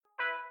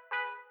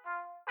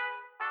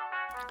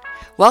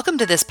Welcome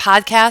to this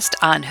podcast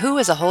on Who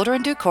is a Holder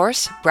in Due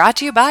Course, brought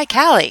to you by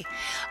Callie.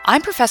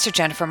 I'm Professor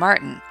Jennifer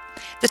Martin.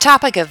 The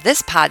topic of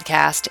this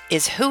podcast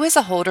is Who is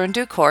a Holder in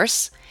Due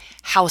Course,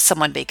 how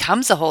someone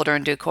becomes a holder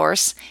in due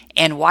course,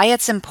 and why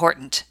it's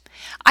important.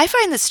 I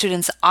find that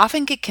students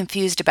often get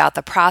confused about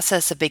the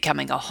process of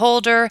becoming a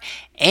holder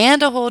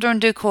and a holder in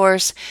due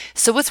course,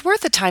 so it's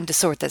worth the time to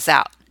sort this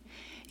out.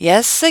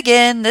 Yes,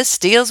 again, this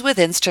deals with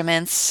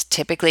instruments,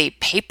 typically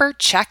paper,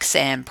 checks,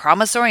 and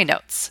promissory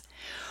notes.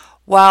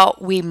 While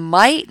we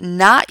might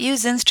not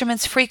use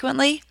instruments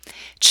frequently,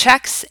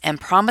 checks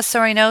and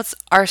promissory notes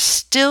are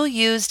still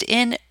used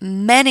in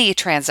many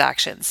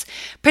transactions,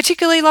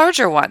 particularly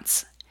larger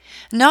ones.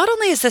 Not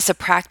only is this a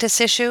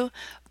practice issue,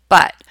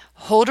 but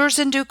holders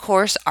in due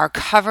course are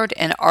covered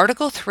in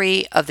Article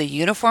 3 of the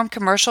Uniform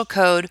Commercial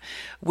Code,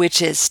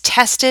 which is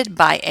tested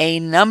by a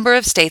number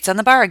of states on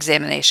the bar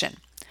examination.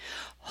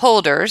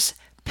 Holders,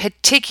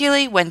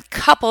 particularly when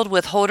coupled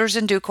with holders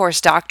in due course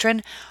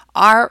doctrine,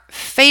 are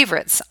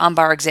favorites on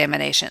bar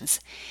examinations.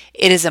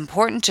 It is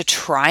important to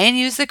try and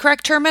use the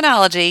correct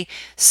terminology,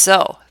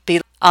 so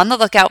be on the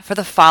lookout for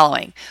the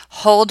following: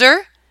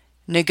 holder,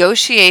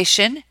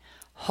 negotiation,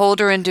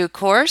 holder in due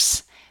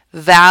course,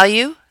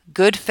 value,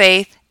 good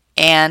faith,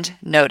 and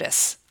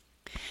notice.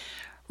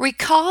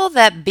 Recall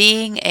that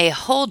being a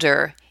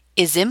holder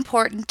is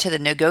important to the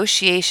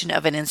negotiation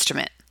of an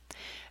instrument.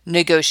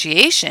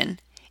 Negotiation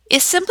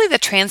is simply the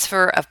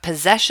transfer of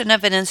possession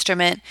of an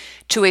instrument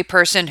to a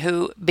person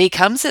who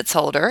becomes its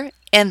holder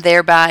and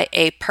thereby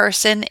a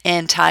person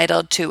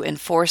entitled to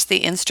enforce the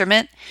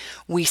instrument.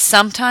 We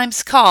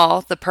sometimes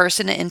call the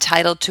person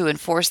entitled to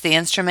enforce the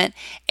instrument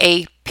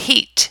a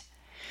peat.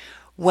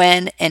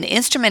 When an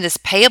instrument is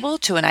payable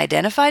to an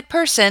identified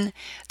person,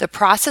 the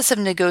process of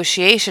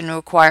negotiation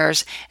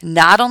requires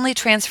not only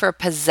transfer of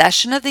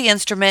possession of the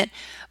instrument,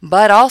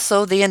 but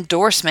also the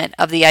endorsement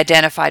of the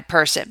identified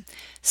person.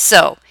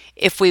 So,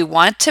 if we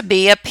want to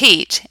be a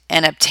peat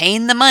and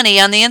obtain the money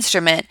on the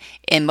instrument,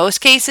 in most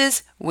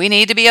cases, we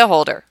need to be a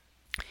holder.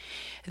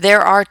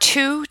 There are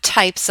two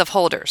types of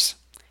holders.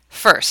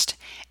 First,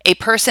 a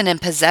person in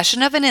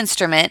possession of an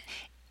instrument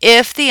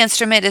if the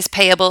instrument is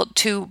payable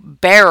to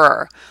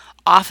bearer.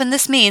 Often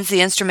this means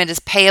the instrument is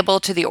payable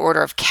to the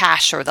order of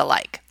cash or the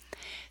like.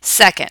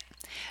 Second,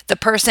 the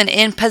person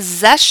in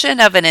possession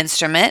of an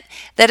instrument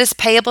that is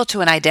payable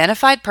to an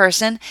identified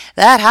person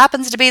that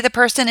happens to be the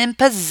person in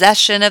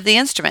possession of the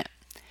instrument.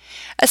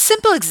 A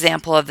simple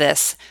example of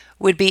this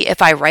would be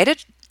if I write a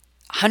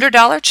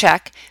 $100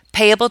 check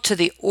payable to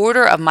the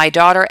order of my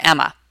daughter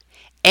Emma,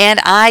 and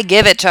I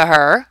give it to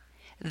her,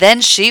 then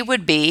she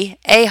would be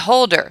a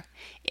holder.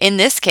 In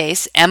this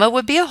case, Emma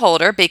would be a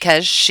holder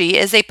because she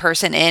is a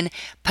person in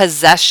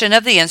possession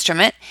of the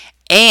instrument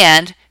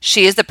and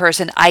she is the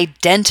person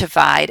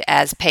identified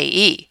as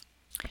payee.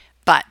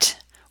 But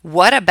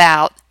what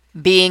about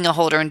being a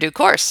holder in due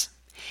course?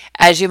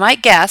 As you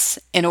might guess,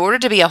 in order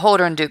to be a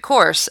holder in due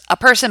course, a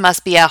person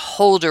must be a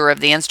holder of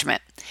the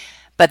instrument.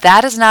 But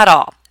that is not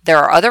all. There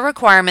are other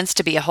requirements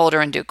to be a holder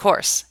in due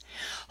course.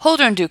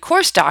 Holder in due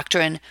course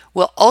doctrine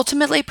will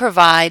ultimately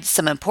provide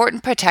some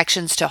important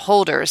protections to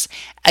holders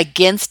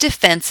against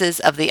defenses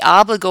of the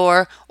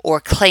obligor or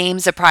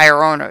claims of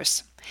prior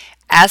owners.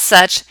 As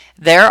such,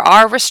 there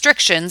are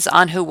restrictions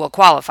on who will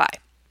qualify.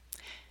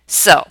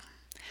 So,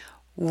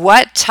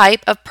 what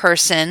type of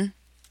person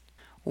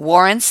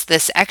warrants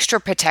this extra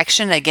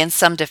protection against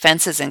some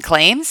defenses and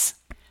claims?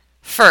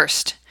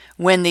 First,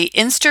 when the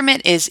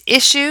instrument is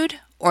issued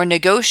or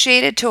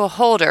negotiated to a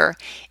holder,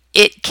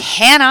 it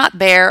cannot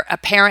bear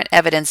apparent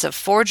evidence of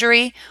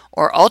forgery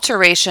or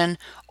alteration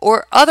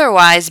or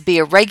otherwise be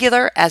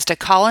irregular as to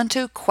call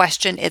into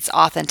question its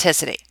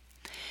authenticity.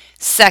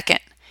 Second,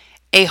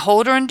 a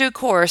holder in due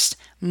course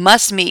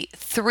must meet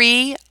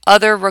three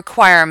other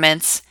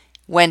requirements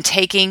when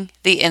taking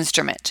the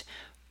instrument.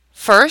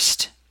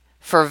 First,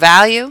 for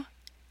value.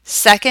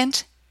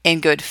 Second, in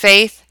good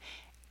faith.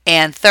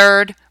 And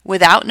third,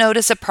 without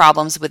notice of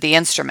problems with the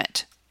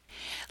instrument.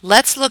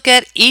 Let's look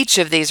at each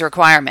of these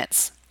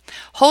requirements.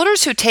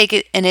 Holders who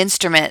take an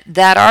instrument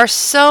that are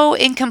so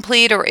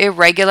incomplete or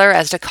irregular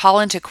as to call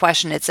into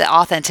question its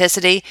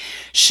authenticity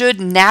should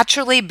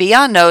naturally be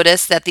on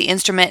notice that the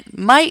instrument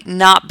might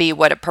not be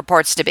what it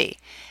purports to be.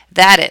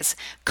 That is,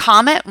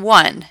 Comment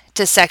 1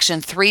 to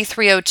Section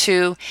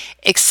 3302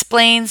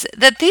 explains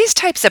that these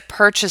types of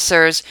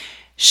purchasers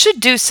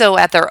should do so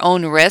at their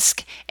own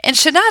risk and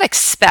should not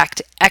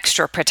expect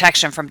extra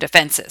protection from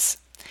defenses.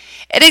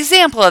 An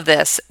example of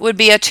this would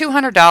be a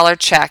 $200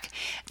 check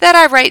that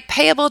I write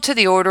payable to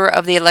the order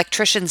of the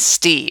electrician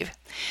Steve.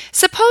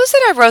 Suppose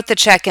that I wrote the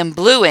check in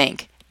blue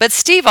ink, but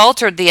Steve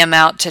altered the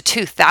amount to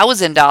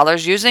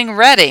 $2,000 using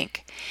red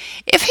ink.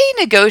 If he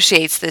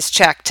negotiates this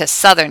check to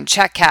Southern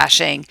Check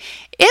Cashing,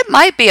 it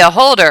might be a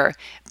holder,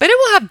 but it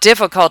will have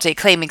difficulty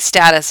claiming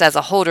status as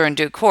a holder in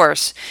due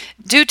course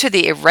due to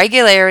the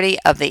irregularity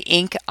of the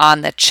ink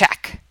on the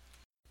check.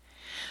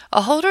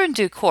 A holder in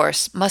due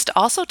course must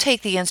also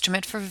take the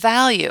instrument for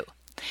value.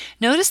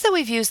 Notice that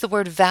we've used the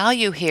word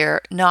value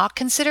here, not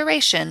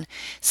consideration,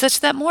 such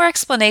that more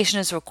explanation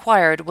is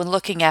required when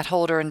looking at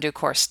holder in due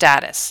course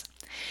status.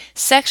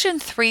 Section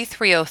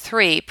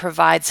 3303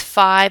 provides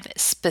 5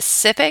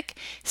 specific,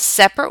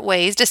 separate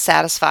ways to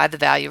satisfy the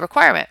value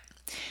requirement.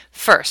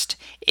 First,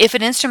 if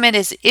an instrument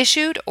is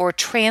issued or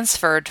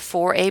transferred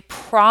for a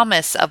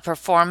promise of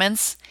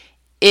performance,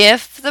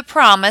 if the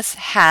promise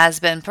has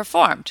been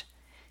performed.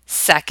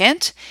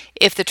 Second,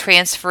 if the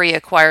transferee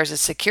acquires a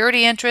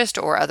security interest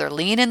or other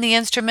lien in the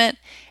instrument,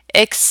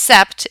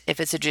 except if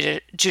it's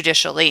a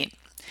judicial lien.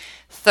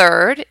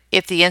 Third,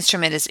 if the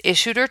instrument is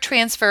issued or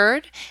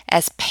transferred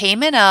as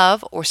payment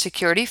of or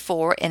security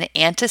for an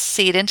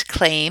antecedent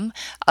claim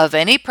of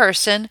any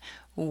person,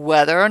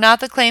 whether or not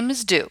the claim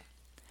is due.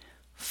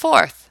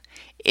 Fourth,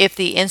 if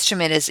the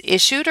instrument is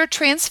issued or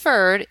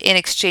transferred in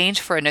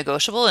exchange for a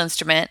negotiable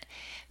instrument.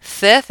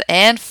 Fifth,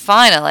 and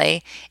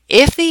finally,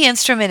 if the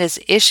instrument is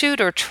issued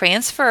or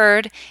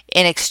transferred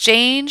in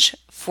exchange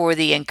for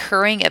the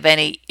incurring of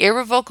any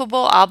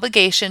irrevocable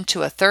obligation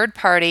to a third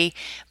party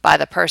by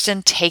the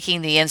person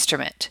taking the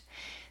instrument.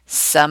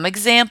 Some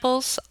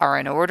examples are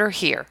in order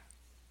here.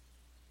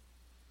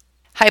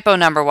 Hypo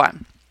number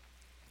 1.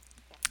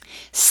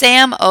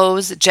 Sam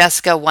owes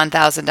Jessica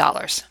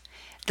 $1,000.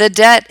 The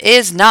debt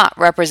is not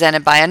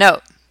represented by a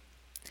note.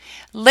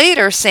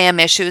 Later, Sam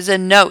issues a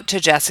note to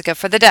Jessica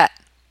for the debt.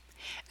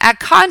 At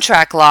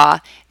contract law,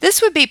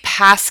 this would be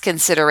past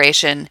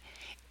consideration.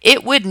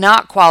 It would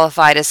not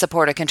qualify to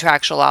support a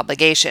contractual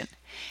obligation.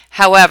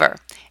 However,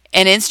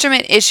 an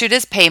instrument issued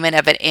as payment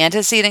of an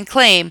antecedent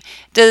claim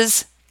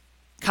does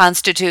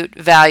constitute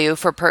value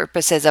for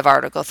purposes of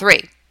Article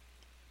 3.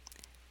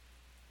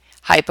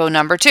 Hypo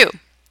number 2.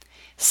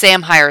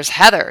 Sam hires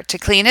Heather to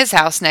clean his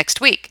house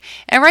next week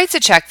and writes a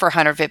check for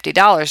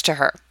 $150 to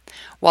her.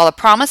 While a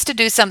promise to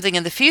do something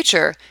in the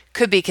future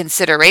could be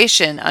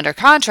consideration under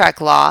contract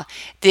law,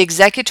 the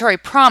executory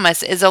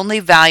promise is only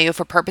value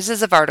for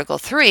purposes of Article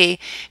 3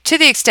 to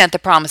the extent the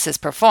promise is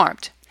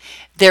performed.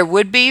 There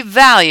would be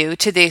value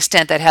to the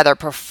extent that Heather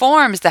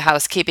performs the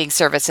housekeeping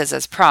services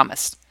as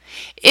promised.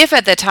 If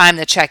at the time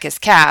the check is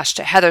cashed,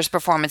 Heather's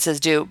performance is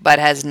due but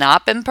has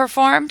not been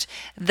performed,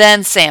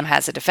 then Sam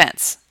has a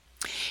defense.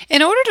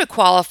 In order to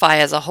qualify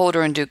as a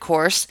holder in due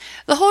course,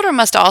 the holder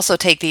must also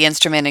take the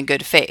instrument in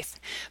good faith.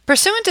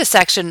 Pursuant to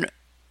Section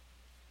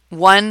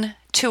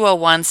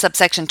 1201,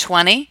 subsection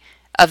 20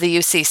 of the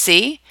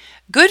UCC,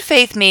 good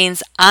faith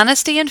means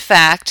honesty in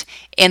fact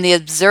and the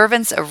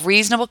observance of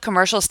reasonable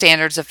commercial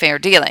standards of fair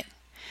dealing.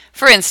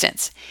 For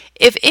instance,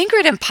 if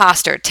Ingrid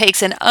Imposter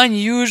takes an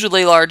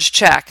unusually large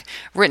check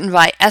written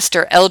by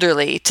Esther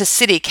Elderly to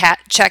city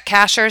check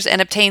cashers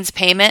and obtains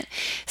payment,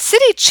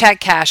 city check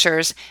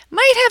cashers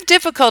might have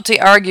difficulty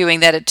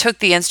arguing that it took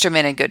the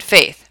instrument in good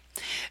faith.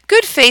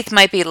 Good faith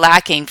might be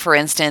lacking, for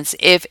instance,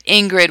 if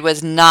Ingrid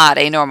was not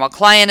a normal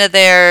client of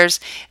theirs,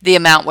 the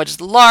amount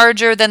was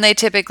larger than they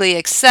typically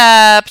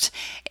accept,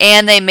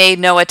 and they made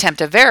no attempt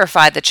to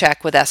verify the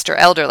check with Esther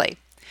Elderly.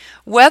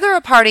 Whether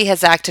a party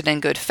has acted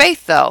in good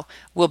faith, though,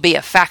 will be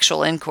a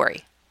factual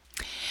inquiry.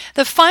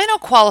 The final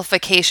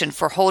qualification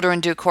for holder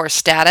in due course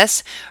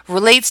status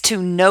relates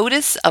to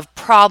notice of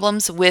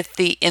problems with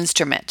the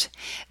instrument.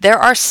 There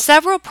are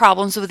several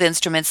problems with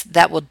instruments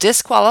that will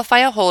disqualify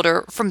a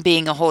holder from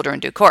being a holder in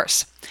due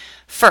course.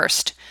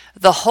 First,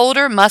 the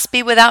holder must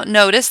be without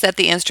notice that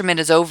the instrument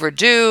is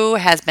overdue,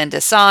 has been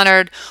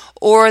dishonored,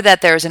 or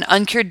that there is an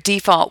uncured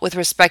default with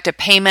respect to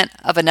payment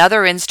of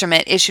another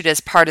instrument issued as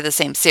part of the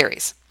same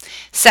series.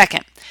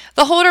 Second,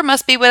 the holder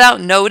must be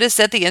without notice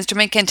that the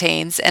instrument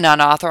contains an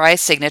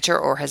unauthorized signature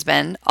or has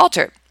been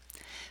altered.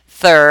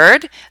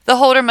 Third, the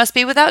holder must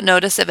be without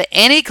notice of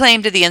any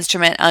claim to the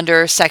instrument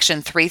under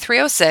Section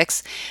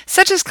 3306,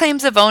 such as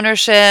claims of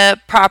ownership,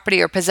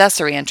 property, or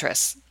possessory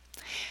interests.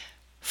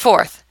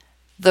 Fourth,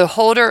 the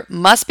holder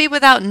must be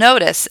without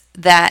notice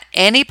that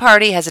any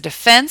party has a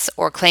defense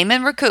or claim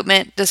in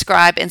recoupment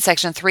described in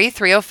Section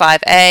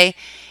 3305A,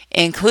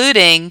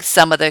 including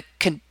some of the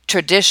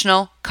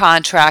traditional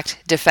contract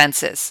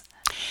defenses.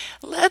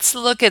 Let's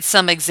look at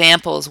some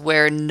examples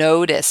where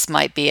notice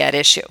might be at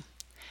issue.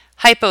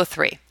 Hypo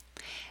 3.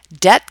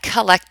 Debt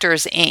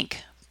Collectors, Inc.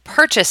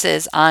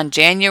 purchases on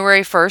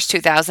January 1st,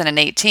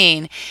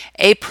 2018,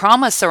 a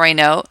promissory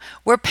note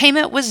where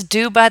payment was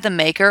due by the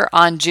maker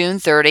on June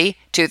 30,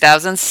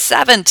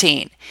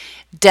 2017.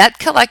 Debt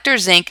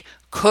Collectors, Inc.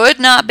 could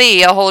not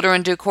be a holder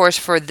in due course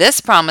for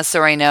this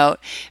promissory note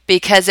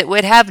because it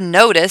would have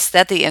notice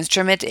that the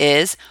instrument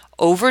is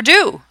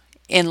overdue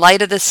in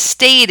light of the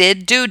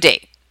stated due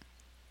date.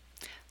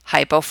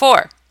 Hypo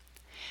 4.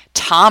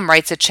 Tom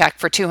writes a check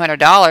for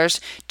 $200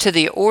 to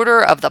the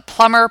order of the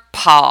plumber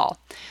Paul.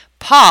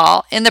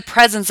 Paul, in the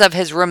presence of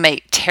his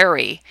roommate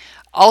Terry,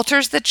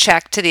 alters the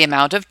check to the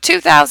amount of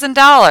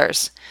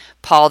 $2,000.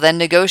 Paul then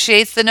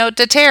negotiates the note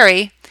to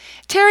Terry.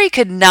 Terry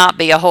could not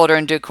be a holder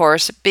in due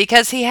course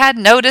because he had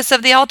notice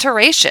of the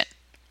alteration.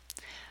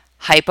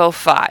 Hypo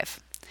 5.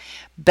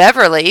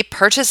 Beverly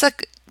purchases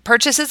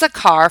a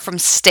car from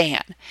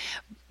Stan,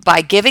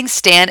 by giving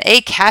Stan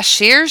a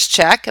cashier's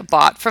check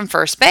bought from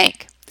First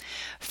Bank.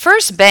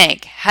 First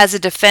Bank has a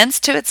defense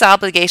to its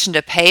obligation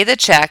to pay the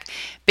check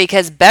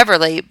because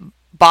Beverly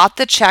bought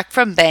the check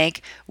from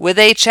bank with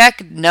a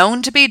check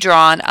known to be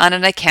drawn on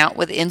an account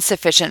with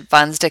insufficient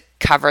funds to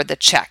cover the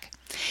check.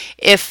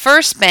 If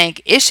First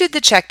Bank issued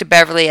the check to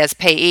Beverly as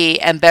payee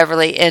and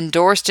Beverly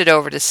endorsed it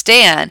over to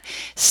Stan,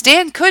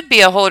 Stan could be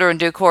a holder in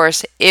due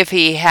course if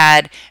he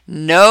had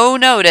no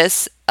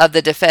notice of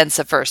the defense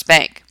of First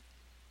Bank.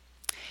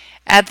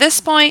 At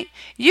this point,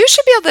 you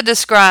should be able to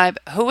describe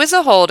who is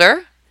a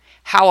holder,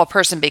 how a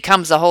person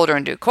becomes a holder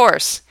in due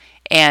course,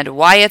 and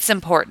why it's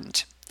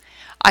important.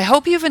 I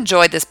hope you've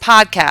enjoyed this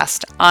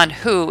podcast on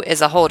who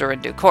is a holder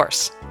in due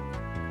course.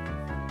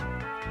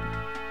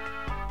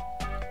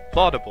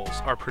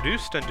 Laudables are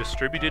produced and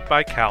distributed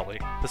by CALI,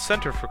 the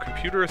Center for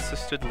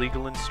Computer-Assisted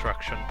Legal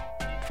Instruction.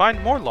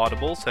 Find more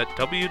Laudables at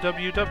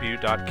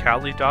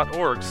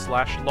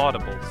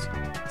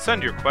www.cali.org/laudables.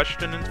 Send your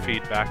question and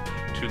feedback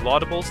to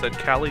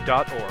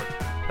laudables@cali.org.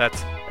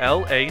 That's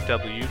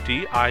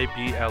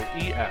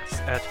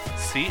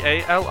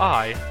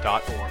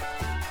LAWDIBLES@CALI.org.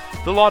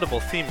 The Laudable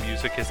theme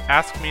music is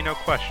Ask Me No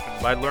Question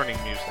by Learning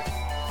Music.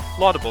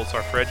 Laudables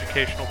are for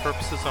educational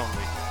purposes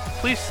only.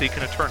 Please seek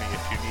an attorney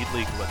if you need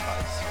legal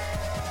advice.